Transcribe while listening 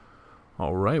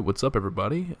All right, what's up,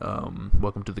 everybody?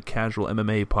 Welcome to the Casual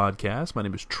MMA podcast. My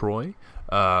name is Troy.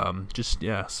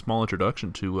 Small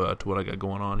introduction to what I got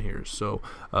going on here. So,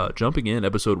 jumping in,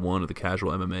 episode 1 of the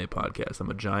Casual MMA podcast. I'm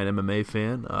a giant MMA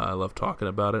fan. I love talking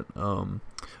about it.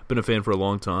 Been a fan for a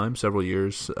long time, several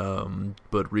years,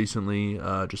 but recently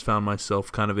just found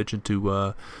myself kind of itching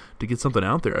to get something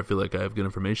out there. I feel like I have good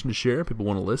information to share. People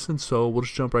want to listen, so we'll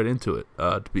just jump right into it.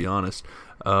 To be honest,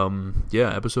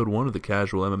 episode 1 of the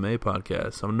Casual MMA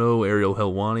podcast. I'm no Ariel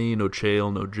Helwani, no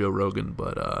Chael, no Joe Rogan,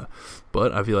 but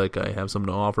I feel like I have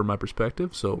something to offer my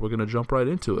perspective, so we're gonna jump right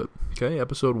into it. Okay,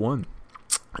 episode 1.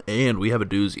 And we have a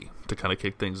doozy to kind of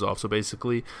kick things off. So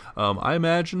basically, I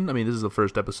imagine, this is the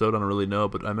first episode, I don't really know,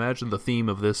 but I imagine the theme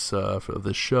of this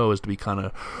show is to be kind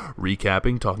of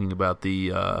recapping, talking about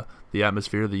the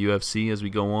atmosphere of the UFC as we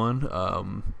go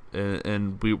on.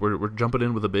 And we're jumping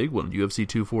in with a big one, UFC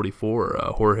 244,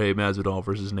 Jorge Masvidal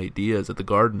versus Nate Diaz at the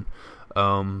Garden. It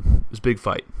was a big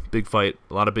fight,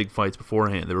 a lot of big fights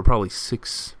beforehand. There were probably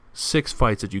six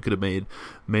fights that you could have made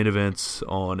main events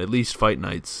on at least fight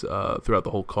nights throughout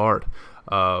the whole card.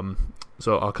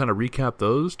 So I'll kind of recap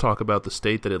those, talk about the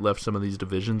state that it left some of these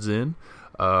divisions in,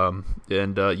 there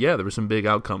were some big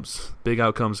outcomes. Big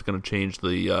outcomes are going to change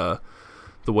the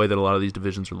way that a lot of these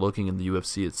divisions are looking in the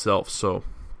UFC itself. So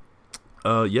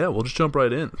we'll just jump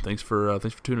right in. Thanks for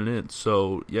tuning in.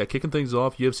 So kicking things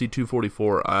off, UFC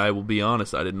 244. I will be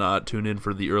honest, I did not tune in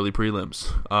for the early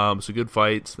prelims. So good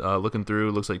fights. Looking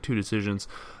through, looks like 2 decisions.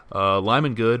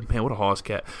 Lyman good, man. What a hoss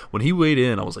cat. When he weighed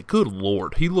in, I was like, good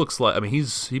lord. He looks like,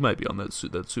 he might be on that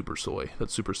super soy, that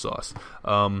super sauce.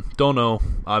 Don't know,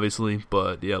 obviously,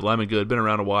 but yeah, Lyman good. Been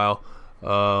around a while.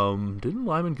 Didn't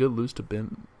Lyman good lose to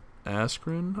Ben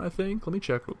Askren? I think. Let me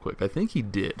check real quick. I think he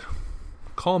did.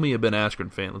 Call me a Ben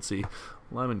Askren fan. Let's see.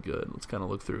 Lyman good. Let's kind of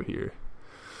look through here.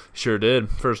 Sure did.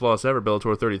 First loss ever,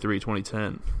 Bellator 33,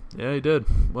 2010. Yeah, he did.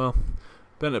 Well,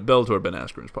 Bellator Ben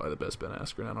Askren is probably the best Ben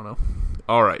Askren. I don't know.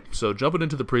 All right, so jumping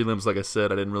into the prelims, like I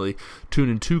said, I didn't really tune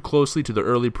in too closely to the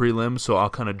early prelims, so I'll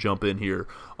kind of jump in here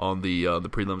on the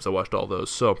prelims. I watched all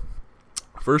those. So,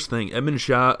 first thing, Edmund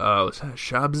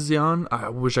Shabzian, I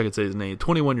wish I could say his name,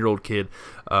 21-year-old kid.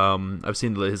 I've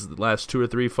seen his last 2 or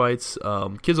 3 fights.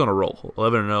 Kid's on a roll,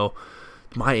 11-0.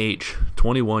 My age,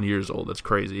 21 years old. That's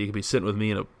crazy. He could be sitting with me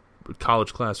in a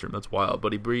college classroom. That's wild.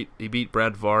 But he beat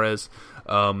Brad Tavares.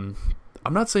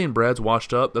 I'm not saying Brad's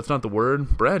washed up. That's not the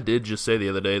word. Brad did just say the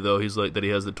other day, though, he's like that he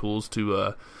has the tools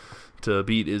to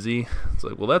beat Izzy. It's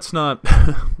like, well, that's not.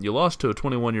 You lost to a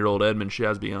 21-year-old Edmund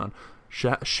Shazbian.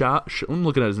 I'm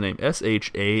looking at his name. Shah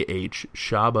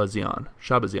Shabazian.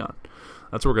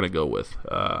 That's what we're gonna go with.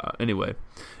 Anyway,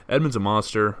 Edmund's a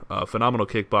monster. Phenomenal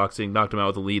kickboxing. Knocked him out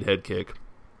with a lead head kick.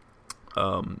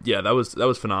 That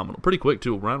was phenomenal. Pretty quick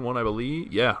too. Round 1, I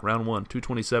believe. Yeah, round 1,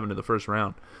 227 in the first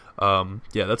round.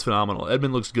 That's phenomenal.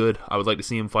 Edmund looks good. I would like to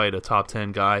see him fight a top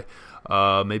 10 guy.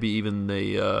 Maybe even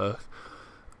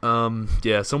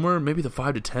somewhere maybe the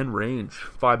 5 to 10 range.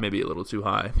 5 maybe a little too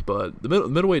high, but the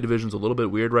middleweight division's a little bit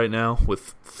weird right now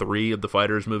with 3 of the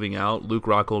fighters moving out: Luke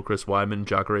Rockhold, Chris Weidman,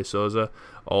 Jacare Souza,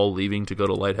 all leaving to go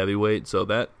to light heavyweight. So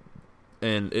that.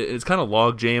 And it's kind of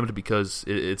log jammed because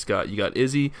you got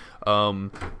Izzy,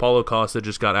 Paulo Costa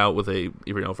just got out with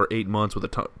for 8 months with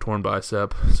a torn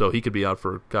bicep, so he could be out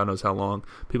for God knows how long.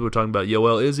 People are talking about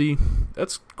Yoel Izzy.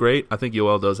 That's great. I think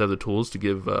Yoel does have the tools to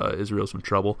give Israel some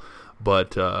trouble,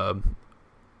 but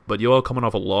Yoel coming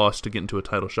off a loss to get into a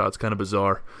title shot is kind of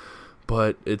bizarre.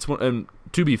 But and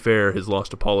to be fair, his loss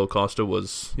to Paulo Costa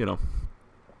was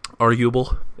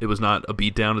arguable. It was not a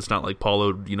beatdown. It's not like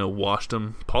Paulo, washed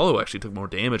him. Paulo actually took more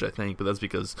damage, I think, but that's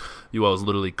because Yoel was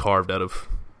literally carved out of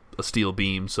a steel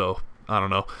beam. So I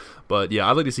don't know, but yeah,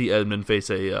 I'd like to see Edmund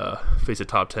face a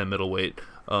top 10 middleweight.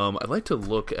 I'd like to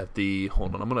look at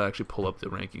hold on. I'm gonna actually pull up the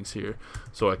rankings here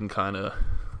so I can kind of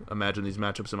imagine these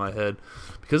matchups in my head,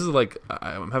 because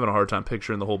I'm having a hard time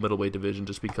picturing the whole middleweight division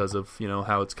just because of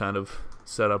how it's kind of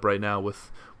set up right now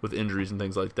with injuries and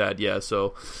things like that. You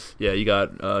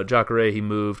got Jacare, he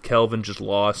moved. Kelvin just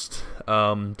lost.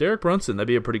 Derek Brunson, that'd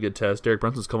be a pretty good test. Derek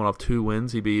Brunson's coming off 2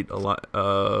 wins. He beat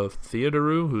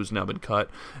Theodorou, who's now been cut.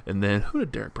 And then, who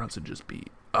did Derek Brunson just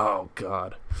beat? Oh,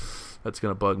 God. That's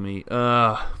going to bug me.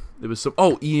 It was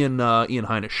Ian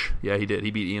Heinisch. Yeah, he did. He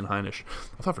beat Ian Heinisch.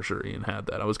 I thought for sure Ian had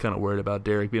that. I was kind of worried about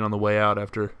Derek being on the way out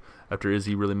after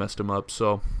Izzy really messed him up.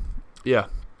 So, yeah.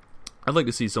 I'd like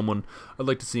to see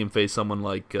him face someone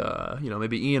like,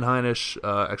 maybe Ian Heinisch.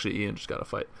 Actually, Ian just got a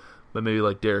fight. But maybe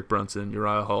like Derek Brunson,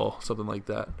 Uriah Hall, something like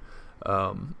that.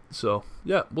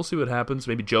 We'll see what happens.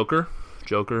 Maybe Jack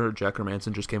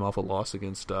Hermanson just came off a loss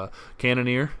against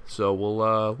Cannonier. So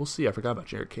we'll see. I forgot about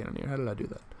Jared Cannonier. How did I do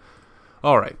that?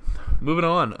 All right, moving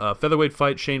on. Featherweight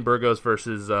fight: Shane Burgos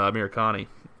versus Amir Khani.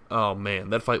 Oh man,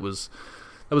 that was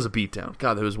a beatdown.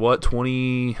 God, there was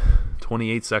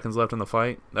 28 seconds left in the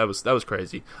fight. That was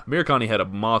crazy. Amir Khani had a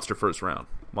monster first round.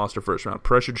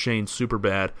 Pressured Shane super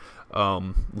bad.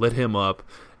 Lit him up.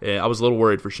 I was a little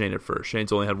worried for Shane at first.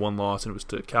 Shane's only had one loss, and it was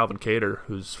to Calvin Kattar,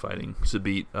 who's fighting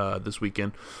Sabit this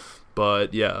weekend.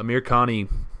 But yeah, Amir Khani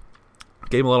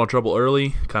gave him a lot of trouble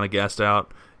early, kind of gassed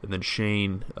out, and then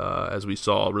Shane, as we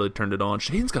saw, really turned it on.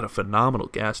 Shane's got a phenomenal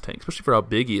gas tank, especially for how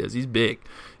big he is. He's big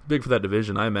for that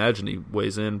division. I imagine he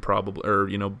weighs in probably, or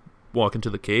walking to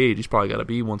the cage, he's probably got to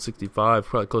be 165,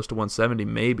 probably close to 170,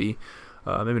 maybe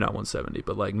not 170,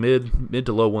 but like mid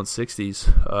to low 160s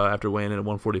after weighing in at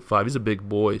 145. He's a big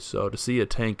boy, so to see a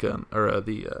tank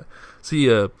see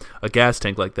a gas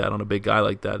tank like that on a big guy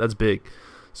like that, that's big.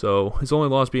 So his only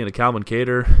loss being to Calvin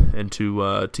Kattar and to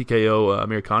TKO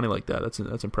Amir Khani like that.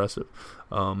 That's impressive.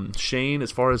 Shane,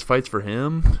 as far as fights for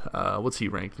him, what's he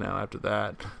ranked now after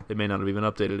that? They may not have even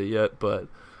updated it yet, but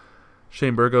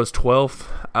Shane Burgos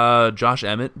 12th. Josh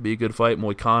Emmett, be a good fight.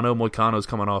 Moicano's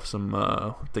coming off some,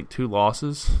 I think, two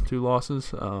losses.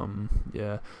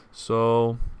 Yeah.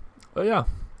 So, yeah.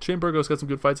 Shane Burgos got some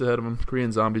good fights ahead of him.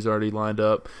 Korean Zombie's already lined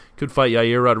up. Could fight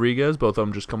Yair Rodriguez. Both of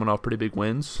them just coming off pretty big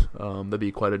wins. That'd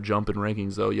be quite a jump in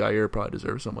rankings, though. Yair probably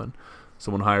deserves someone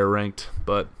higher ranked.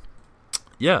 But,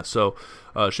 yeah, so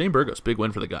Shane Burgos, big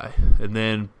win for the guy. And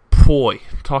then, boy,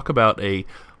 talk about a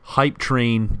hype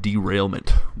train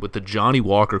derailment with the Johnny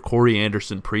Walker, Corey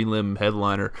Anderson prelim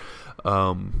headliner.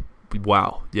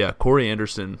 Wow. Yeah, Corey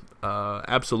Anderson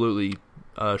absolutely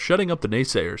shutting up the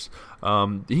naysayers.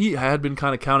 He had been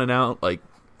kind of counting out,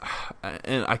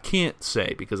 and I can't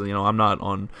say because I'm not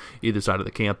on either side of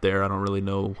the camp there. I don't really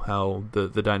know how the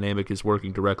dynamic is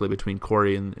working directly between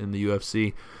Corey and the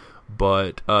UFC,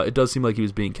 but it does seem like he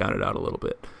was being counted out a little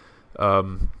bit.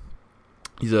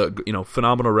 He's a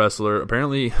phenomenal wrestler.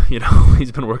 Apparently,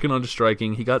 he's been working on his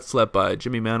striking. He got slept by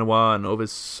Jimmy Manoa and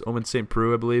Owen St.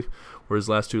 Preux, I believe, were his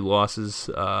last two losses.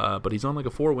 But he's on like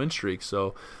a 4-win streak,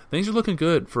 so things are looking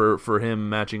good for him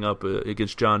matching up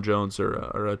against John Jones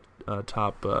or a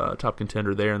top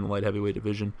contender there in the light heavyweight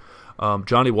division.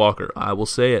 Johnny Walker, I will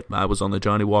say it. I was on the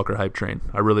Johnny Walker hype train.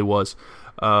 I really was.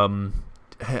 3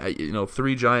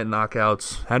 giant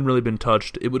knockouts, hadn't really been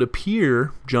touched. It would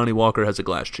appear Johnny Walker has a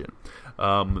glass chin.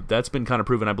 That's been kind of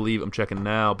proven, I believe. I'm checking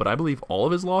now, but I believe all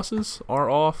of his losses are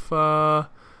off.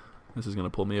 This is going to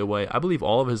pull me away. I believe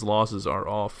all of his losses are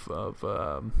off of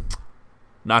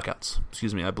knockouts.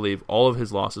 Excuse me. I believe all of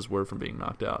his losses were from being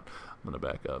knocked out. I'm going to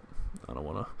back up. I don't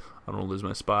want to lose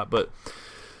my spot, but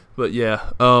yeah.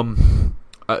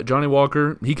 Johnny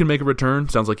Walker, he can make a return.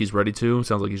 Sounds like he's ready to.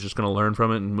 Sounds like he's just going to learn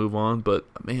from it and move on. But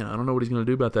man, I don't know what he's going to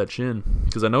do about that chin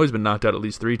because I know he's been knocked out at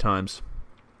least 3 times.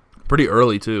 Pretty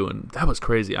early, too, and that was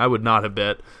crazy. I would not have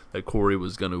bet that Corey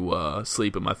was going to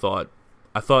sleep him. I thought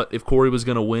if Corey was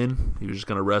going to win, he was just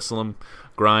going to wrestle him,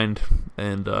 grind,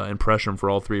 and pressure him for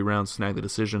all 3 rounds, snag the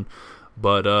decision.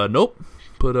 But nope,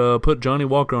 put Johnny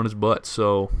Walker on his butt.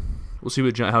 So we'll see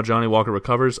how Johnny Walker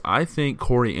recovers. I think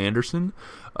Corey Anderson,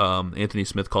 Anthony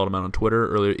Smith called him out on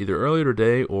Twitter either earlier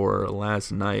today or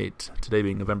last night, today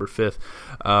being November 5th.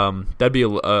 That'd be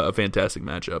a fantastic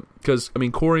matchup. Because,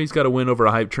 Corey's got to win over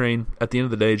a hype train. At the end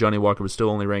of the day, Johnny Walker was still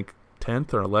only ranked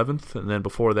 10th or 11th, and then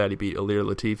before that he beat Ilir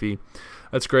Latifi.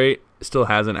 That's great. Still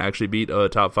hasn't actually beat a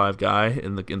top 5 guy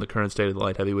in the current state of the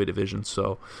light heavyweight division,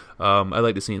 so I'd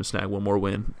like to see him snag one more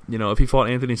win. If he fought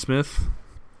Anthony Smith,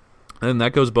 and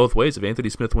that goes both ways. If Anthony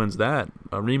Smith wins that,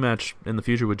 a rematch in the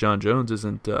future with John Jones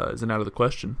isn't out of the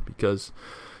question because,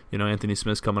 Anthony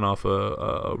Smith's coming off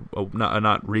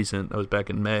not recent. That was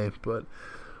back in May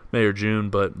or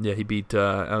June. But yeah, he beat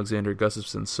Alexander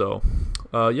Gustafsson. So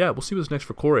yeah, we'll see what's next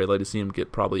for Corey. I'd like to see him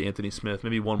get probably Anthony Smith,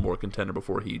 maybe one more contender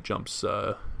before he jumps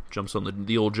on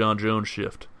the old John Jones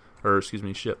ship.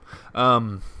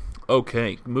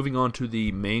 Okay, moving on to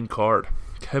the main card.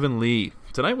 Kevin Lee.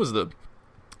 Tonight was the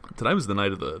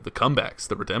night of the comebacks,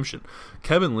 the redemption.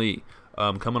 Kevin Lee,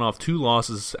 coming off 2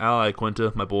 losses, Al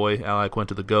Iaquinta, my boy, Al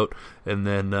Iaquinta the GOAT, and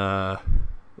then, Rafael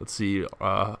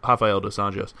Dos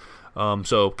Anjos.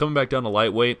 So coming back down to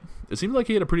lightweight, it seemed like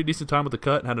he had a pretty decent time with the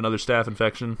cut, had another staph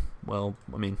infection. Well,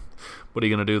 what are you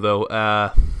going to do, though?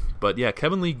 But yeah,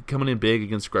 Kevin Lee coming in big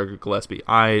against Gregor Gillespie.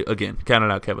 I, again,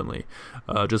 counted out Kevin Lee,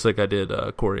 just like I did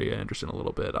Corey Anderson a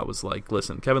little bit. I was like,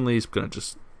 listen, Kevin Lee's going to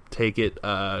just take it.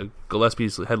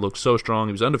 Gillespie's head looked so strong.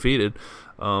 He was undefeated.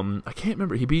 I can't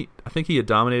remember. I think he had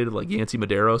dominated like Yancy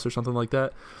Medeiros or something like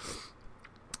that.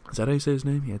 Is that how you say his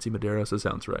name? Yancy Medeiros? That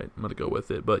sounds right. I'm going to go with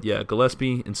it. But yeah,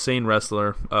 Gillespie, insane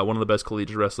wrestler, one of the best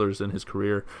collegiate wrestlers in his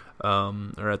career,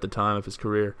 or at the time of his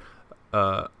career.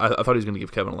 I thought he was going to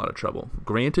give Kevin a lot of trouble.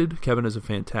 Granted, Kevin is a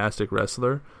fantastic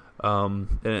wrestler,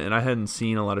 and I hadn't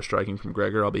seen a lot of striking from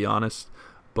Gregor, I'll be honest.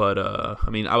 But, I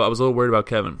was a little worried about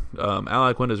Kevin. Al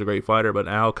Iaquinta is a great fighter, but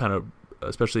Al kind of,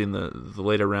 especially in the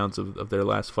later rounds of their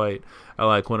last fight, Al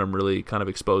Iaquinta really kind of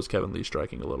exposed Kevin Lee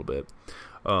striking a little bit.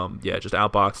 Just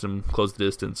outboxed him, closed the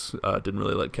distance, didn't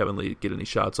really let Kevin Lee get any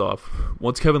shots off.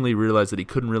 Once Kevin Lee realized that he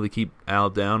couldn't really keep Al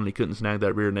down and he couldn't snag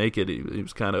that rear naked, he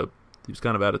was kind of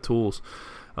out of tools,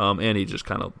 and he just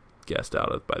kind of gassed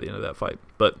out by the end of that fight.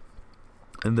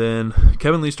 And then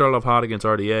Kevin Lee started off hot against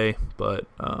RDA, but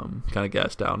kind of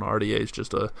gassed out. And RDA is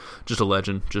just a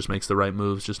legend, just makes the right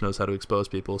moves, just knows how to expose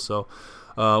people. So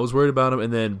I was worried about him,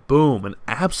 and then boom, an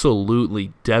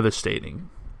absolutely devastating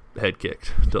head kick,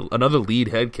 another lead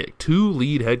head kick, two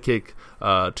lead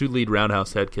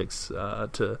roundhouse head kicks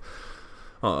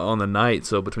on the night.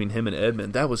 So between him and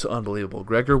Edmond, that was unbelievable.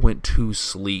 Gregor went to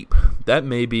sleep. That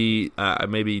may be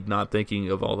maybe not thinking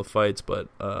of all the fights, but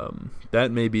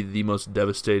that may be the most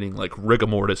devastating, like, rigor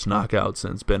mortis knockout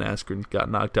since Ben Askren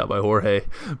got knocked out by Jorge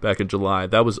back in July.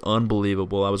 That was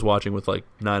unbelievable. I was watching with like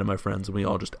 9 of my friends, and we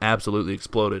all just absolutely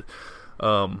exploded.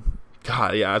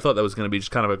 God, yeah, I thought that was going to be just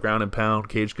kind of a ground and pound,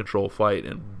 cage control fight,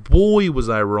 and boy, was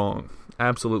I wrong.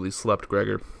 Absolutely slept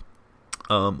Gregor.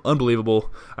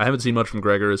 Unbelievable. I haven't seen much from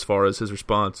Gregor as far as his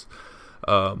response,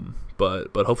 but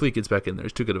hopefully he gets back in there.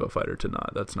 He's too good of a fighter to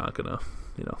not. That's not gonna,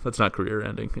 that's not career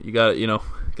ending. You got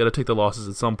to take the losses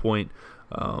at some point,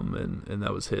 and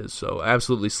that was his. So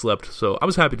absolutely slept. So I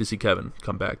was happy to see Kevin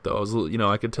come back, though. I was,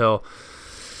 I could tell.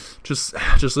 Just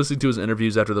listening to his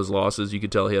interviews after those losses, you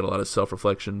could tell he had a lot of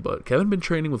self-reflection. But Kevin been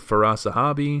training with Faraz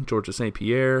Sahabi, Georgia St.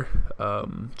 Pierre,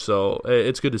 so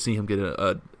it's good to see him get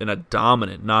a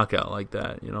dominant knockout like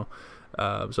that.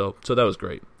 So that was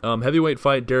great. Heavyweight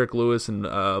fight: Derek Lewis and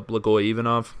Blagoy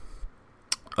Ivanov.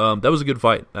 That was a good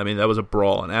fight. That was a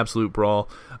brawl, an absolute brawl.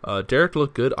 Derek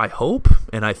looked good. I hope,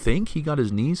 and I think he got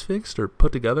his knees fixed or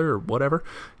put together or whatever.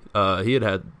 He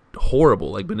had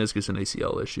horrible meniscus and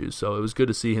ACL issues, so it was good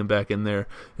to see him back in there.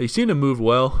 He seemed to move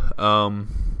well.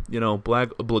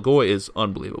 Blagoy is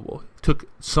unbelievable. Took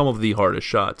some of the hardest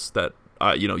shots that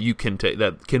you can take,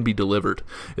 that can be delivered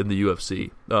in the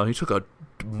UFC. He took a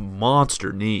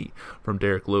monster knee from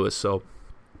Derek Lewis, so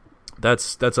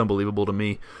that's unbelievable to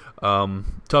me.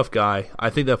 Tough guy. I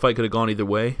think that fight could have gone either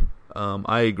way.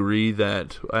 I agree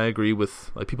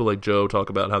with people like Joe talk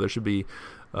about how there should be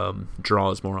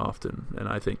draws more often, and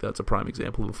I think that's a prime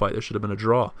example of a fight that should have been a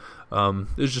draw.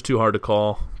 It was just too hard to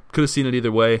call. Could have seen it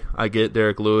either way. I get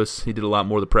Derek Lewis. He did a lot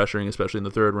more of the pressuring, especially in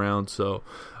the third round. So,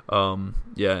 in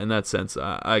that sense,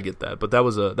 I get that. But that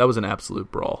was an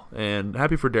absolute brawl, and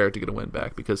happy for Derek to get a win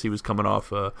back because he was coming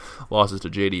off losses to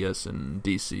JDS and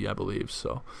DC, I believe.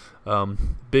 So,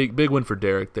 big win for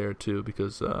Derek there too,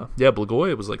 because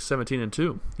Blagoy was like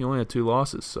 17-2. He only had 2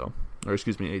 losses,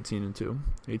 18-2,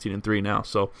 18-3 now.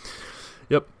 So,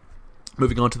 yep.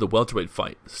 Moving on to the welterweight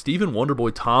fight, Stephen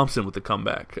Wonderboy Thompson with the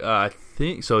comeback. I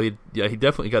think so. He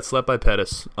definitely got slept by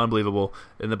Pettis, unbelievable.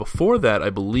 And then before that, I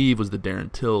believe, was the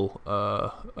Darren Till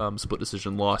split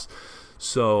decision loss.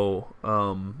 So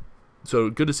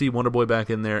good to see Wonderboy back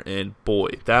in there. And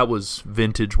boy, that was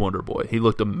vintage Wonderboy. He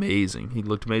looked amazing.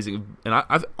 And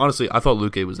I honestly thought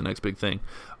Luque was the next big thing.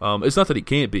 It's not that he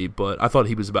can't be, but I thought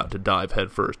he was about to dive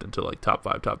headfirst into like top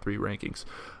 5, top 3 rankings.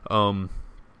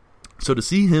 So to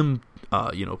see him,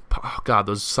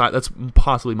 that's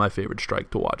possibly my favorite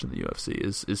strike to watch in the UFC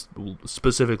is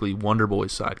specifically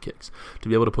Wonderboy's sidekicks. To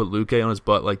be able to put Luque on his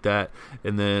butt like that,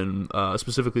 and then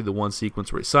specifically the one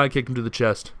sequence where he sidekicked him to the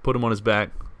chest, put him on his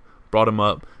back, brought him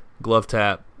up, glove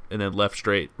tap, and then left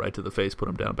straight right to the face, put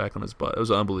him down back on his butt. It was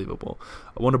unbelievable.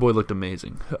 Wonderboy looked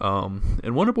amazing. And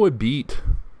Wonderboy beat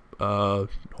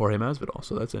Jorge Masvidal,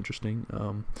 so that's interesting.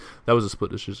 That was a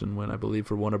split decision win, I believe,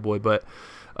 for Wonderboy. But,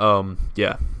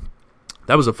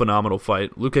 that was a phenomenal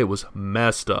fight. Luque was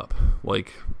messed up.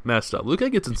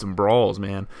 Luque gets in some brawls,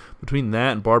 man. Between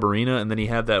that and Barberina, and then he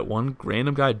had that one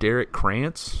random guy, Derek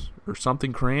Krantz, or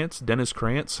something Krantz, Dennis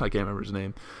Krantz, I can't remember his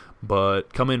name,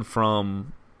 but coming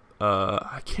from,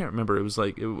 I can't remember, it was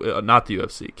not the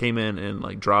UFC, came in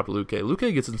and dropped Luque.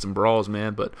 Luque gets in some brawls,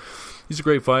 man, but he's a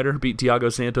great fighter, beat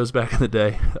Thiago Santos back in the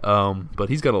day, but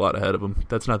he's got a lot ahead of him.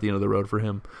 That's not the end of the road for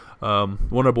him.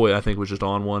 Wonderboy, I think, was just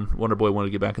on one. Wonderboy wanted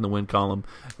to get back in the win column,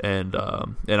 and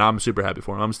I'm super happy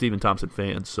for him. I'm a Stephen Thompson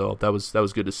fan, so that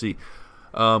was good to see.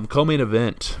 Co-main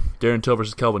event, Darren Till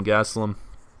versus Kelvin Gastelum.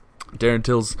 Darren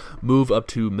Till's move up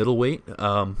to middleweight,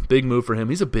 big move for him.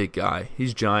 He's a big guy.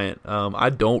 He's giant. I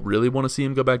don't really want to see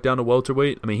him go back down to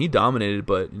welterweight. I mean, he dominated,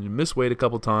 but he missed weight a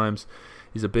couple times.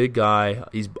 He's a big guy.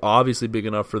 He's obviously big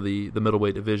enough for the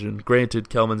middleweight division. Granted,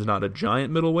 Kelvin's not a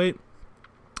giant middleweight.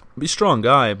 He's a strong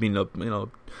guy. I mean,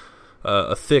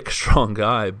 a thick, strong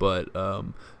guy, but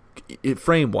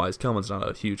frame-wise, Kelvin's not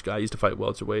a huge guy. He used to fight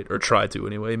welterweight, or tried to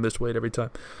anyway. He missed weight every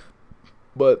time.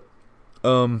 But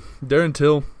Darren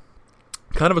Till,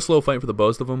 kind of a slow fight for the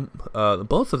both of them.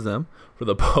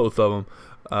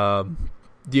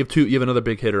 You have another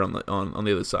big hitter on the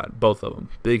other side. Both of them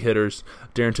big hitters.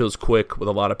 Darren Till's quick with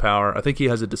a lot of power. I think he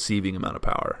has a deceiving amount of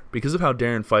power because of how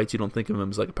Darren fights. You don't think of him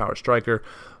as like a power striker,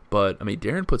 but I mean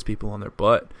Darren puts people on their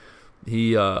butt.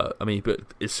 But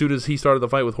as soon as he started the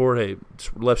fight with Jorge,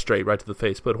 left straight right to the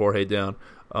face, put Jorge down.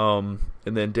 And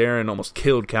then Darren almost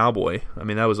killed Cowboy. I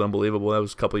mean, that was unbelievable. That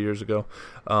was a couple of years ago.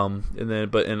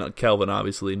 And Kelvin,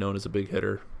 obviously known as a big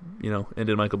hitter,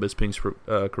 ended Michael Bisping's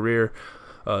career,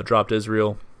 dropped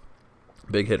Israel,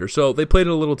 big hitter. So they played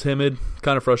it a little timid,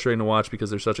 kind of frustrating to watch because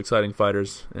they're such exciting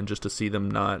fighters, and just to see them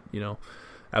not,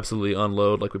 absolutely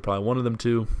unload like we probably wanted them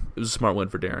to. It was a smart win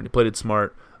for Darren. He played it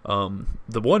smart.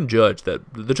 The one judge that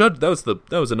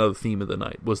was another theme of the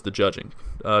night was the judging.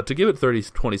 To give it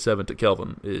 30-27 to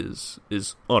Kelvin is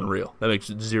unreal. That makes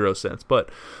zero sense, but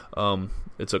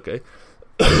it's okay.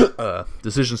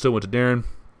 Decision still went to Darren.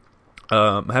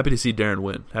 I'm happy to see Darren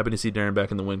win. Happy to see Darren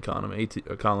back in the win column.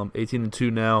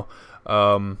 18-2 now.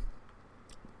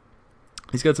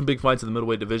 He's got some big fights in the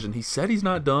middleweight division. He said he's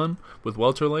not done with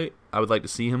welterweight. I would like to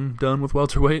see him done with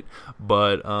welterweight,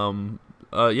 but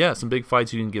some big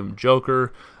fights. You can give him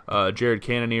Joker, Jared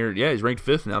Cannonier. Yeah, he's ranked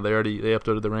 5th now. They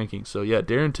updated the rankings. So yeah,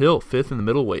 Darren Till 5th in the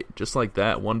middleweight, just like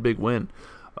that. One big win.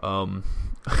 And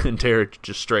Derek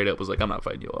just straight up was like, "I'm not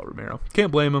fighting Yoel Romero."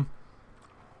 Can't blame him.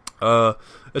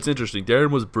 It's interesting.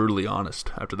 Darren was brutally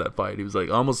honest after that fight. He was like,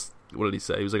 what did he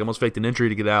say? He was like, almost faked an injury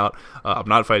to get out. I'm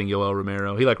not fighting Yoel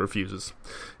Romero. He refuses.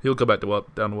 He'll go back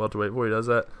down to welterweight before he does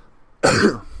that.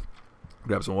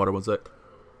 Grab some water one sec.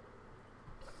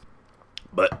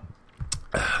 But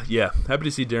yeah, happy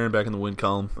to see Darren back in the win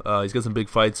column. He's got some big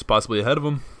fights possibly ahead of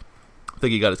him. I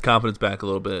think he got his confidence back a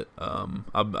little bit.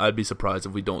 I'd be surprised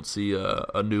if we don't see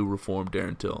a new reformed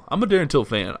Darren Till. I'm a Darren Till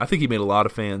fan. I think he made a lot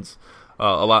of fans.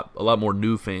 A lot more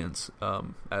new fans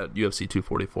at UFC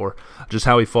 244. Just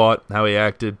how he fought, how he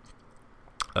acted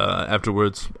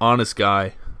afterwards. Honest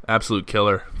guy, absolute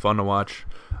killer, fun to watch.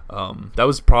 That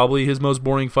was probably his most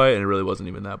boring fight, and it really wasn't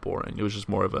even that boring. It was just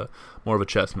more of a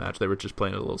chess match. They were just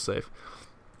playing it a little safe.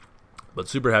 But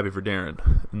super happy for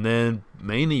Darren. And then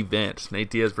main event,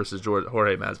 Nate Diaz versus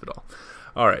Jorge Masvidal.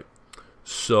 All right,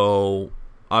 so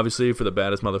obviously, for the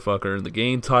baddest motherfucker in the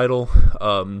game title,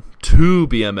 2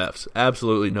 BMFs,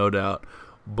 absolutely no doubt.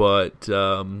 But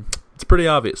it's pretty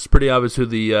obvious. Pretty obvious who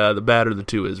the badder of the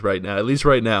two is right now, at least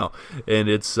right now, and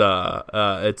it's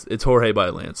Jorge by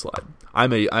a landslide.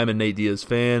 I'm a Nate Diaz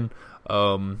fan.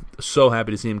 So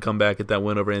happy to see him come back at that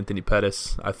win over Anthony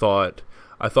Pettis. I thought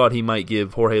he might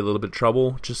give Jorge a little bit of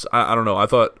trouble. Just I don't know. I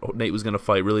thought Nate was going to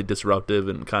fight really disruptive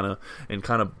and kind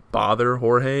of bother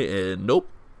Jorge, and nope.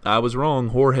 I was wrong.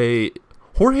 Jorge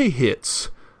hits,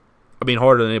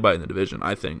 harder than anybody in the division,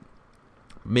 I think.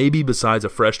 Maybe besides a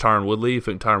fresh Tyron Woodley, if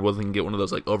Tyron Woodley can get one of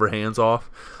those overhands off.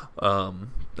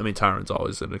 Tyron's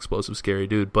always an explosive, scary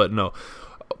dude, but no.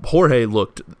 Jorge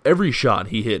looked, every shot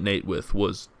he hit Nate with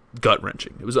was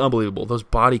gut-wrenching. It was unbelievable. Those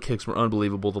body kicks were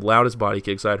unbelievable. The loudest body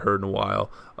kicks I'd heard in a while.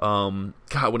 God,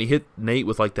 when he hit Nate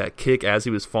with that kick as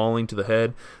he was falling to the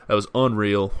head, that was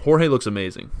unreal. Jorge looks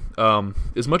amazing.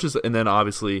 As much as, and then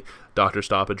obviously doctor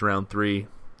stoppage round 3.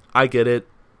 I get it.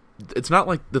 It's not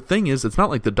like, the thing is, it's not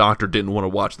like the doctor didn't want to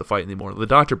watch the fight anymore. The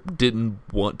doctor didn't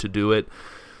want to do it.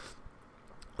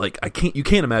 You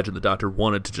can't imagine the doctor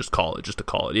wanted to just call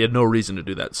it. He had no reason to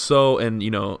do that. So, and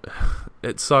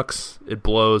it sucks. It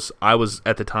blows. I was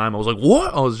like,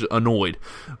 what? I was annoyed.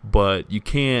 But you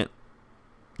can't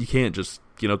just,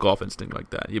 go off instinct like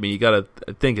that. You got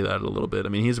to think of that a little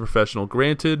bit. He's a professional.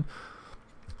 Granted,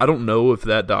 I don't know if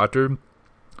that doctor,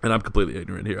 and I'm completely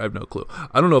ignorant here, I have no clue.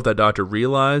 I don't know if that doctor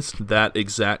realized that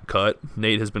exact cut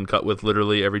Nate has been cut with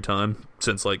literally every time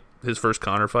since, his first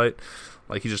Conor fight.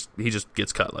 He just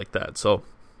gets cut like that. So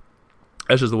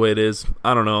that's just the way it is.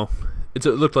 I don't know. It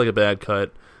looked like a bad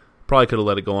cut. Probably could have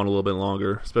let it go on a little bit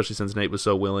longer, especially since Nate was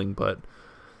so willing. But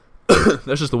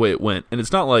that's just the way it went. And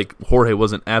it's not like Jorge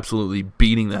wasn't absolutely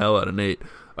beating the hell out of Nate.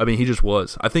 He just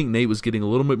was. I think Nate was getting a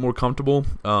little bit more comfortable.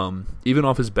 Even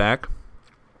off his back,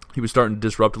 he was starting to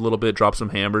disrupt a little bit, drop some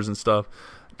hammers and stuff.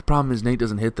 The problem is Nate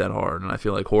doesn't hit that hard, and I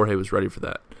feel like Jorge was ready for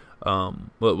that.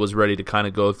 was ready to kind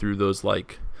of go through those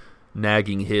like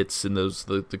nagging hits and those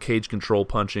the cage control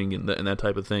punching and that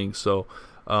type of thing. So,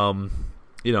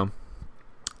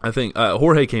 I think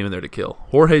Jorge came in there to kill.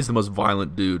 Jorge's the most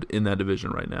violent dude in that division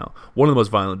right now. One of the most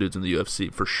violent dudes in the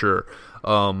UFC for sure.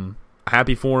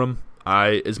 Happy for him.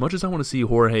 As much as I want to see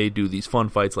Jorge do these fun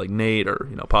fights like Nate or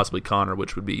possibly Conor,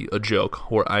 which would be a joke.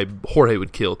 Jorge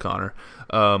would kill Conor.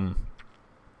 I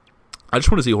just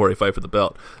want to see Jorge fight for the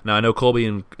belt. Now, I know Colby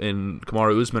and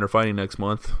Kamaru Usman are fighting next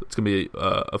month. It's going to be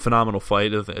a phenomenal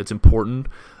fight. It's important.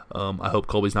 I hope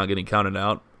Colby's not getting counted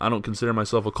out. I don't consider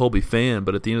myself a Colby fan,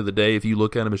 but at the end of the day, if you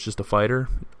look at him as just a fighter,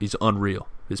 he's unreal.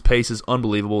 His pace is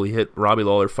unbelievable. He hit Robbie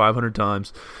Lawler 500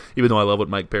 times, even though I love what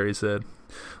Mike Perry said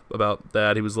about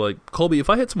that. He was like, Colby, if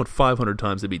I hit someone 500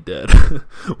 times, they'd be dead,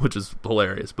 which is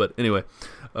hilarious. But anyway,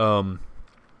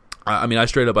 I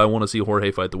straight up, I want to see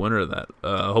Jorge fight the winner of that.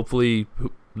 Hopefully,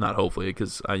 not hopefully,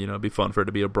 because it'd be fun for it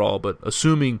to be a brawl. But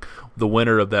assuming the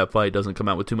winner of that fight doesn't come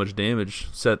out with too much damage,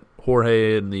 set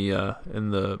Jorge and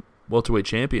the welterweight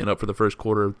champion up for the first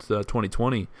quarter of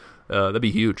 2020. That'd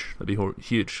be huge. That'd be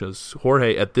huge because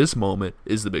Jorge at this moment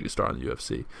is the biggest star in the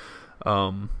UFC.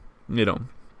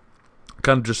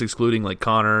 Kind of just excluding like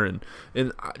Conor and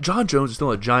John Jones is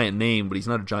still a giant name, but he's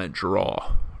not a giant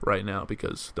draw right now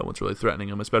because no one's really threatening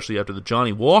him, especially after the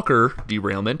Johnny Walker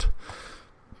derailment.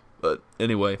 But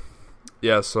anyway,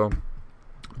 yeah, so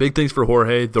big things for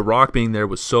Jorge. The Rock being there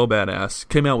was so badass.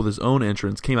 Came out with his own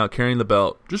entrance, came out carrying the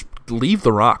belt. Just leave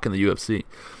The Rock in the UFC.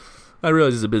 I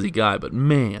realize he's a busy guy, but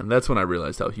man, that's when I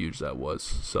realized how huge that was.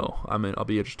 So, I'll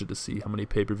be interested to see how many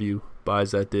pay-per-view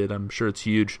buys that did. I'm sure it's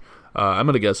huge. I'm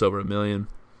going to guess over 1 million.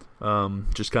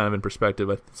 Just kind of in perspective,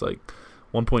 it's like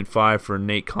 1.5 for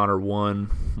Nate Conor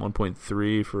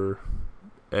 1.3 for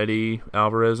Eddie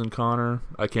Alvarez and Conor.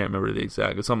 I can't remember the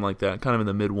exact. It's something like that, kind of in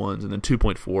the mid ones, and then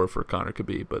 2.4 for Conor could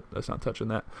be, but that's not touching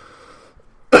that.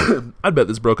 I'd bet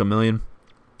this broke 1 million.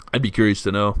 I'd be curious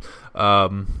to know.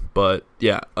 But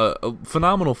yeah,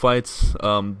 phenomenal fights.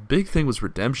 Big thing was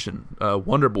redemption.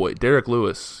 Wonder Boy, Derek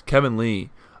Lewis, Kevin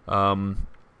Lee,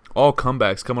 all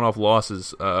comebacks coming off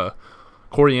losses.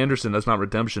 Corey Anderson, that's not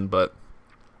redemption, but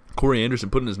Corey Anderson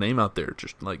putting his name out there,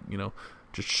 just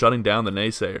just shutting down the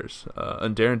naysayers.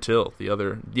 And Darren Till, the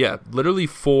other, literally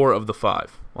 4 of the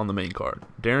 5 on the main card.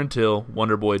 Darren Till,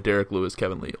 Wonder Boy, Derek Lewis,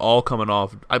 Kevin Lee, all coming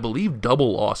off, I believe,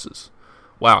 double losses.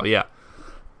 Wow, yeah.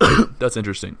 That's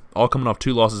interesting. All coming off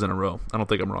 2 losses in a row. I don't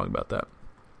think I'm wrong about that.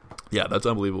 Yeah, that's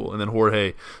unbelievable. And then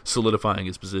Jorge solidifying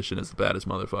his position as the baddest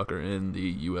motherfucker in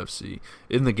the UFC,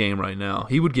 in the game right now.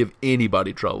 He would give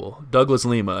anybody trouble. Douglas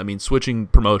Lima, switching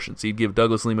promotions. He'd give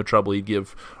Douglas Lima trouble. He'd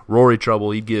give Rory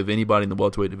trouble. He'd give anybody in the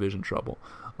welterweight division trouble.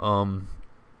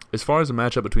 As far as the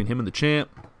matchup between him and the champ,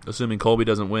 assuming Colby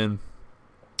doesn't win,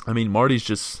 Marty's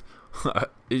just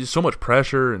there's so much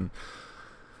pressure, and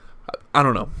I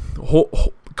don't know.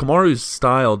 Kamaru's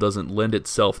style doesn't lend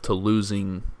itself to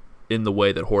losing in the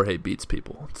way that Jorge beats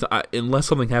people. So unless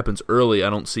something happens early, I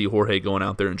don't see Jorge going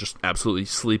out there and just absolutely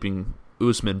sleeping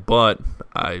Usman, but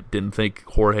I didn't think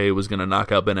Jorge was going to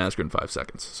knock out Ben Askren in 5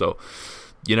 seconds. So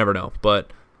you never know.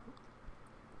 But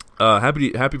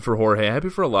happy for Jorge. Happy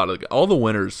for all the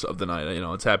winners of the night.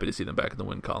 It's happy to see them back in the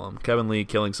win column. Kevin Lee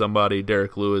killing somebody.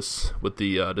 Derek Lewis with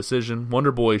the decision.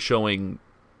 Wonder Boy showing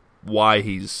why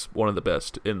he's one of the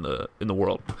best in the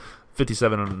world.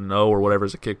 57-0 or whatever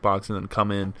is a kickboxing, and then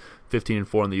come in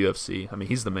 15-4 in the UFC.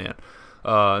 He's the man.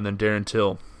 And then Darren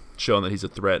Till showing that he's a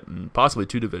threat in possibly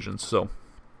 2 divisions. So,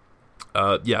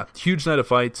 huge night of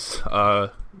fights.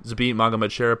 Zabit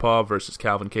Magomedsharipov versus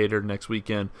Calvin Kattar next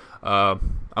weekend.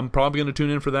 I'm probably going to tune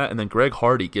in for that. And then Greg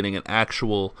Hardy getting an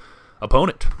actual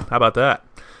opponent. How about that?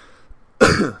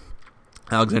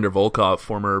 Alexander Volkov,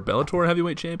 former Bellator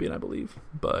heavyweight champion, I believe.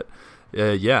 But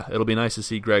it'll be nice to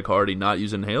see Greg Hardy not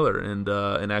use inhaler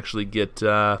and actually get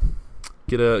a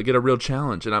real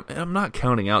challenge. And I'm not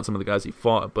counting out some of the guys he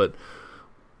fought, but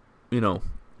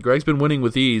Greg's been winning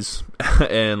with ease,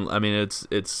 and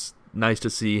it's nice to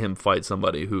see him fight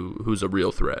somebody who's a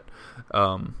real threat.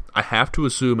 I have to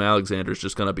assume Alexander's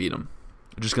just gonna beat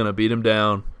him,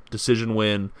 down, decision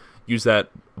win. Use that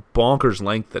bonkers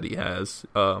length that he has.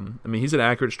 He's an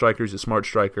accurate striker. He's a smart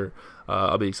striker.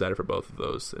 I'll be excited for both of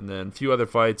those. And then a few other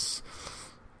fights.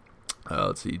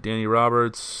 Let's see. Danny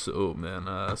Roberts. Oh,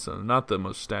 man. So not the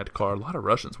most stacked card. A lot of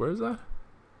Russians. Where is that?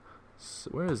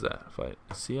 Where is that fight?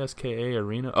 CSKA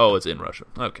Arena? Oh, it's in Russia.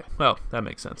 Okay. Well, that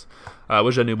makes sense. I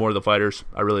wish I knew more of the fighters.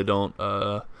 I really don't.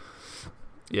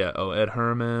 Yeah, Ed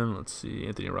Herman. Let's see,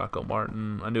 Anthony Rocco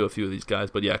Martin. I knew a few of these guys,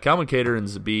 but yeah, Calvin Kattar and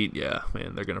Zabit. Yeah,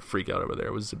 man, they're gonna freak out over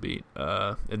there with Zabit.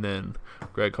 And then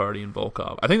Greg Hardy and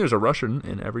Volkov. I think there's a Russian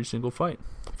in every single fight.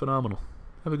 Phenomenal.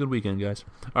 Have a good weekend, guys.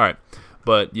 All right,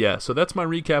 but yeah, so that's my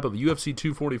recap of UFC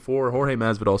 244. Jorge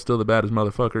Masvidal still the baddest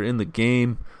motherfucker in the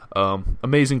game.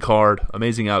 Amazing card,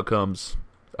 amazing outcomes.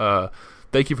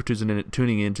 Thank you for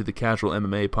tuning in to the Casual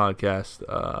MMA podcast.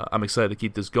 I'm excited to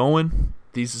keep this going.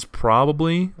 These is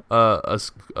probably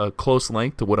a close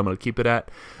length to what I'm going to keep it at.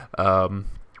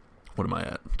 What am I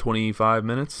at? 25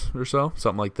 minutes or so?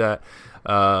 Something like that.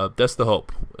 That's the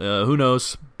hope. Who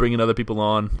knows? Bringing other people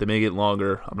on. They may get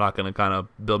longer. I'm not going to kind of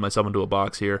build myself into a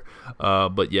box here.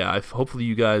 But yeah, hopefully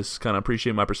you guys kind of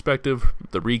appreciate my perspective,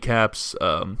 the recaps.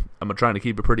 I'm trying to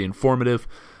keep it pretty informative.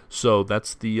 So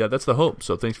that's the hope.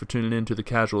 So thanks for tuning in to the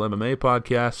Casual MMA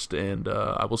podcast, and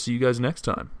I will see you guys next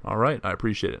time. All right, I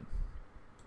appreciate it.